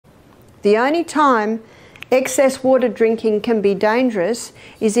The only time excess water drinking can be dangerous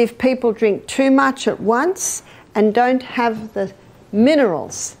is if people drink too much at once and don't have the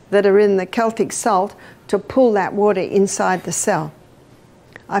minerals that are in the Celtic salt to pull that water inside the cell.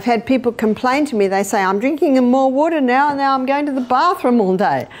 I've had people complain to me, they say, I'm drinking more water now and now I'm going to the bathroom all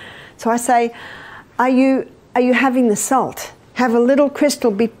day. So I say, are you having the salt? Have a little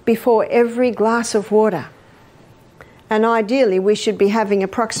crystal before every glass of water. And ideally we should be having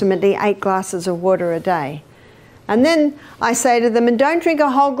approximately 8 glasses of water a day. And then I say to them, and don't drink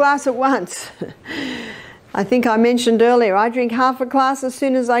a whole glass at once. I think I mentioned earlier, I drink half a glass as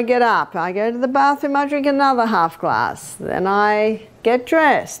soon as I get up. I go to the bathroom, I drink another half glass. Then I get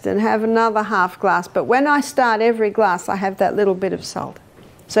dressed and have another half glass. But when I start every glass, I have that little bit of salt.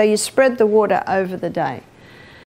 So you spread the water over the day.